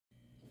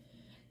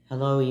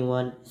Hello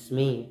everyone, it's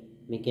me,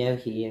 Miguel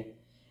here,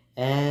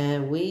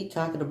 and we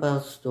talking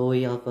about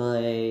story of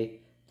the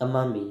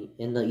mummy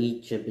in the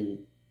Egypt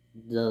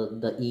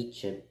the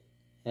Egypt,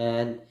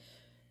 and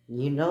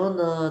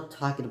the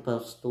talking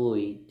about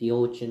story, the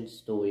origin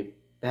story,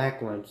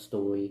 background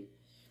story,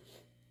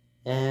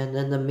 and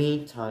in the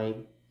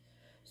meantime,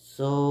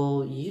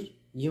 so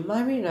you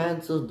might be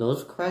answer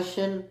those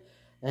questions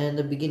in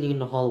the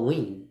beginning of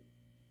Halloween.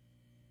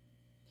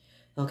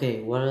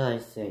 Okay, what did I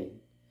say?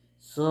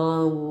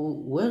 So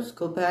let's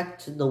go back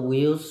to the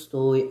real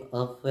story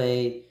of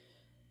a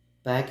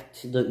back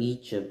to the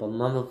Egypt, a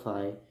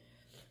mummified.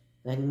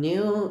 I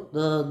knew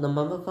the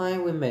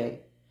mummified we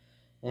made,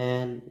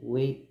 and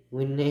we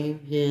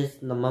named his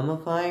the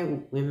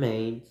mummified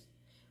remains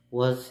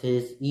was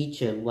his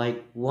Egypt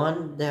like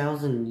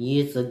 1,000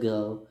 years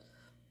ago,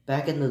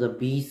 back into the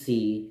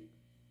BC.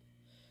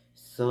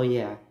 So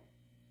yeah,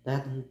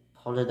 that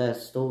part of that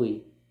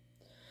story.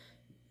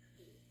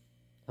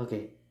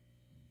 Okay,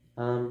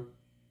 um,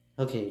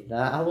 okay,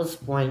 I will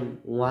explain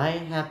why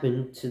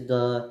happened to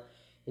the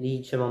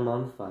Egypt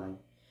mummified.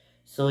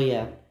 So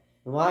yeah,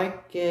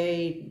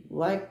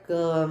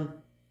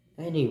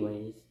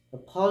 anyways, a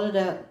part of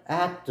that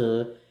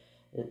actor,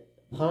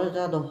 part of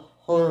that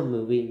horror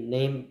movie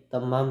named The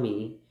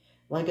Mummy,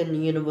 like in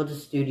Universal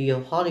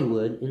Studio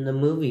Hollywood in the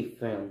movie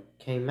film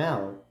came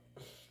out.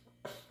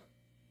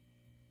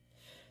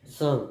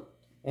 So,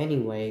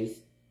 anyways,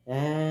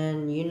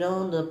 and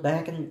the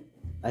back in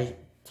a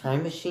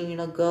time machine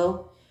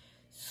ago,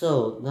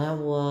 so that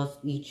was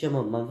Egypt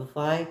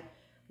mummified,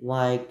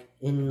 like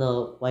in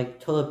the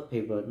toilet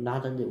paper,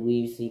 not in the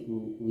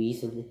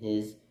recent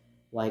his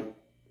like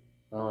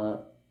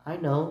I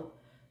know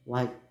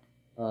like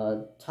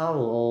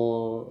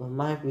towel or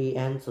might be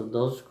answer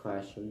those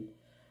questions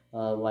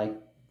like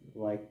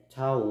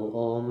towel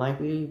or might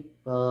be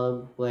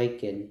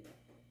breaking.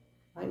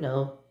 I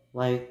know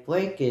like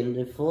breaking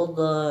before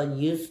the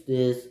use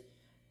this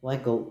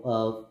like a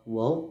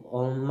rope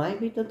or might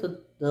be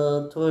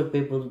the toilet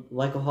paper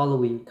like a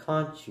Halloween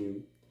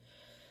costume.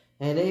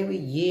 And every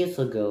years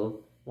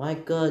ago,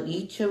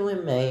 each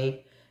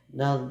remain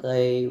now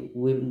they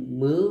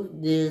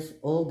remove this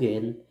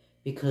organ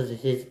because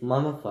it is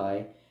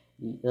mummified.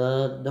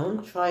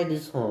 Don't try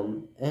this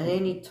home at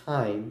any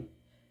time.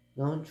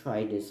 Don't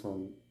try this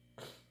home.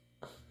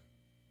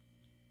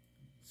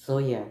 So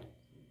yeah.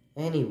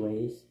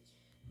 Anyways,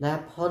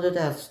 that part of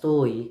that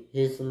story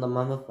is in the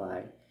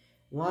mummified.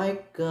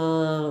 Like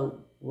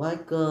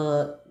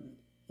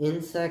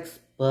insects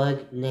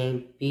bug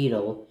named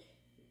beetle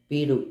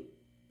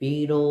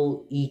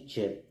Beetle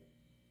Egypt.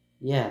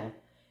 Yeah,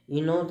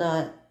 you know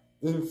that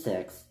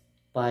insects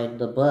by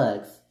the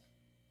bugs.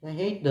 I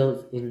hate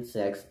those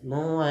insects.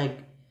 More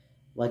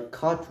like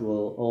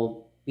cockerel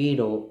or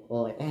beetle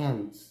or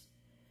ants.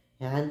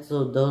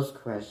 Answer those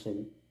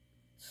questions.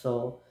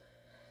 So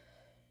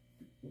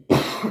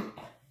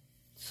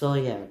so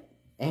yeah.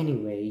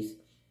 Anyways.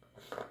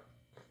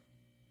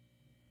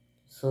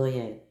 So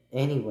yeah.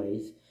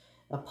 Anyways.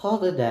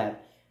 Apart of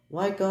that,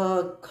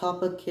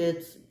 copper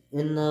kids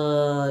in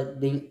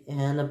the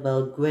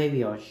Annabelle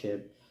graveyard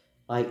ship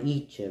by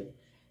Egypt,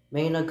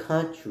 made a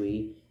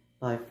country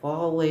by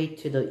far away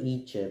to the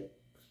Egypt.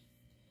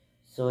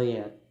 So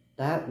yeah,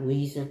 that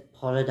reason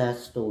part of that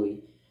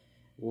story.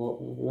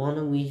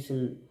 One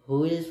reason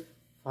who is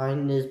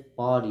finding this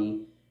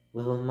body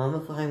with a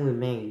mummified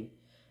remain,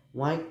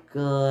 like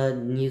a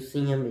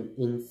museum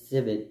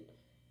exhibit,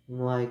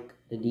 like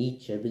the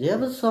Egypt. Did you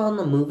ever saw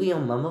the movie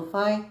on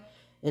Mummified?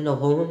 In the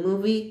horror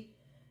movie?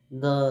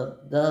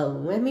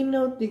 Let me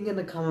know thing in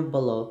the comment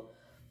below.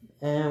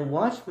 And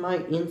watch my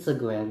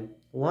Instagram.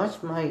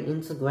 Watch my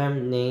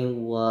Instagram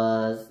name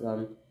was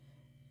I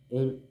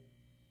don't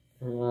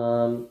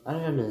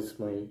know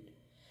explain.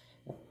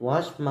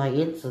 Watch my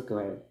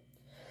Instagram.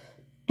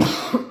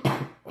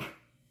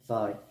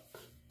 Sorry.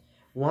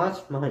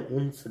 Watch my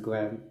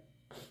Instagram.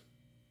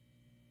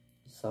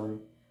 Sorry.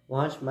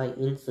 Watch my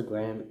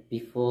Instagram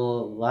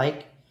before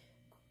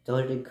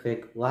don't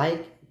click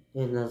like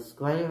and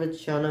subscribe to the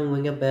channel,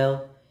 ring a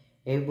bell,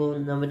 enable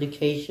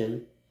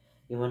notification.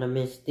 You wanna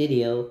miss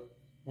video,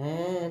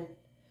 and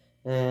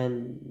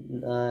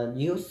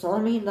you saw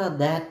me in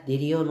that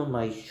video on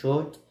my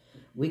short.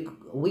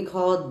 We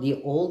called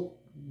the old.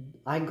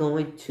 I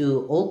going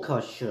to old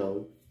car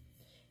show.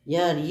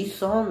 Yeah, you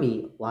saw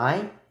me.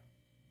 Why?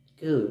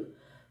 Good.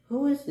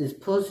 Who is this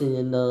person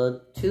in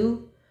the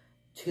two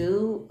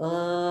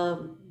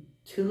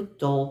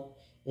doll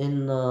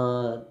in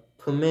the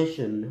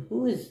permission?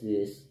 Who is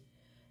this?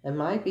 I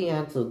might be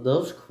answer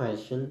those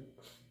questions.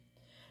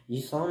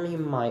 You saw me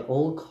in my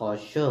old car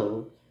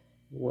show.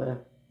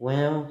 Well,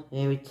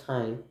 every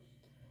time.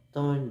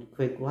 Don't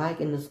click like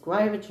and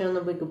subscribe to the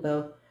channel, ring a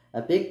bell.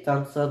 A big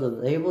thumbs up,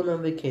 enable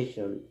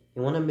notification.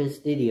 You wanna miss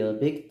video, a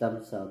big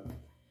thumbs up.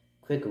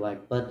 Click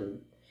like button.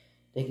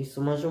 Thank you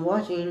so much for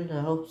watching. I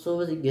hope so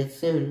as it gets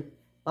soon.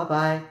 Bye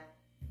bye.